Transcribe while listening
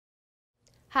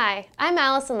Hi, I'm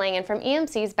Alyson Langon from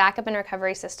EMC's Backup and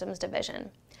Recovery Systems Division.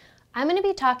 I'm going to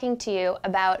be talking to you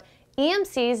about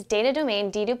EMC's Data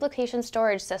Domain deduplication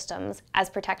storage systems as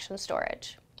protection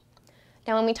storage.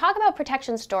 Now, when we talk about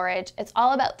protection storage, it's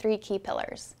all about three key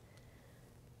pillars: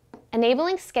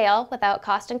 enabling scale without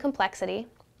cost and complexity,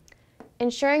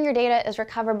 ensuring your data is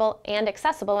recoverable and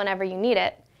accessible whenever you need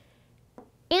it,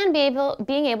 and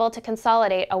being able to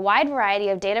consolidate a wide variety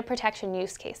of data protection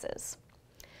use cases.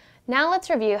 Now let's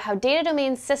review how Data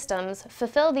Domain systems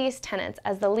fulfill these tenets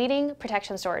as the leading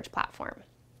protection storage platform.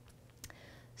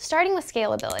 Starting with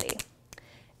scalability.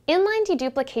 Inline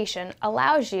deduplication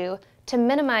allows you to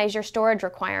minimize your storage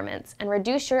requirements and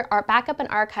reduce your backup and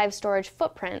archive storage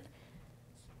footprint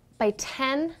by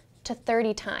 10 to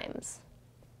 30 times.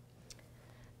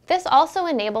 This also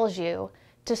enables you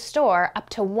to store up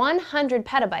to 100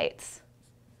 petabytes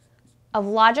of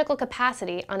logical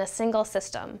capacity on a single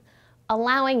system,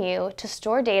 allowing you to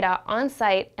store data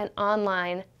on-site and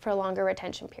online for longer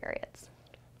retention periods.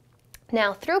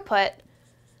 Now, throughput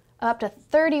up to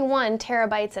 31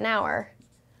 terabytes an hour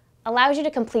allows you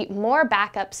to complete more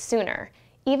backups sooner,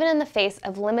 even in the face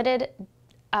of limited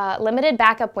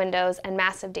backup windows and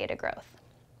massive data growth.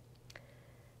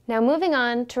 Now, moving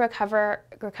on to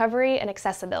recovery and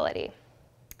accessibility.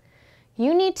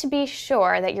 You need to be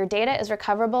sure that your data is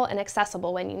recoverable and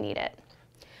accessible when you need it.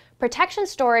 Protection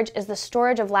storage is the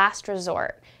storage of last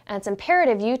resort, and it's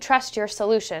imperative you trust your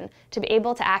solution to be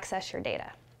able to access your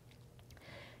data.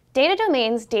 Data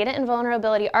Domain's data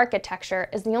invulnerability architecture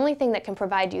is the only thing that can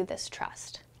provide you this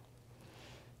trust.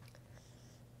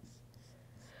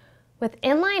 With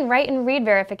inline write and read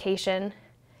verification,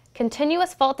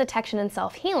 continuous fault detection and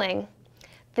self-healing,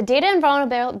 the data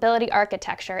invulnerability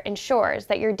architecture ensures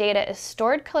that your data is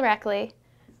stored correctly,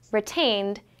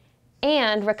 retained,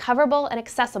 and recoverable and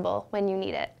accessible when you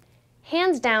need it.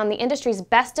 Hands down, the industry's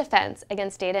best defense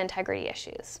against data integrity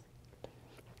issues.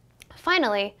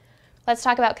 Finally, let's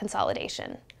talk about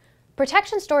consolidation.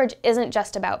 Protection storage isn't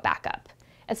just about backup.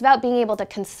 It's about being able to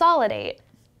consolidate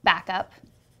backup,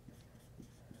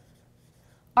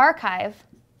 archive,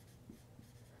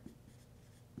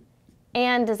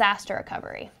 and disaster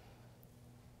recovery.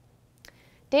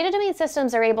 Data Domain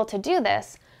systems are able to do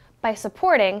this by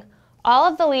supporting all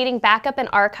of the leading backup and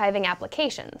archiving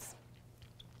applications.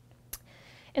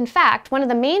 In fact, one of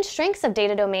the main strengths of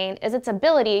Data Domain is its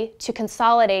ability to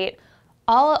consolidate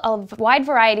a wide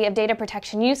variety of data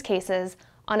protection use cases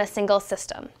on a single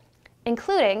system,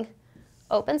 including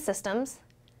open systems,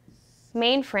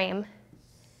 mainframe,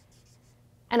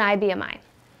 and IBMI.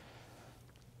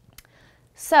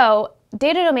 So,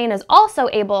 Data Domain is also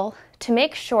able to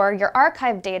make sure your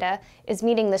archive data is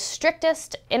meeting the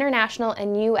strictest international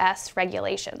and US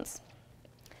regulations.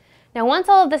 Now, once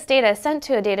all of this data is sent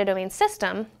to a Data Domain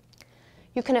system,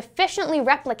 you can efficiently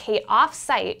replicate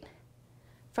off-site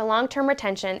for long-term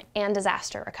retention and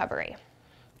disaster recovery.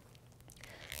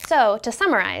 So, to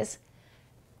summarize,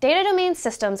 Data Domain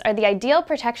systems are the ideal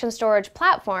protection storage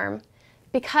platform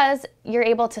because you're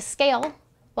able to scale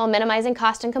while minimizing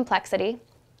cost and complexity.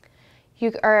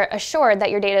 You are assured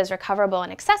that your data is recoverable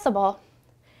and accessible,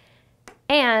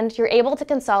 and you're able to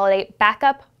consolidate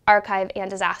backup, archive, and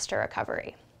disaster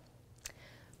recovery.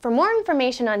 For more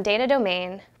information on Data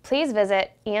Domain, please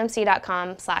visit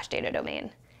emc.com/datadomain.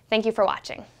 Thank you for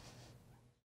watching.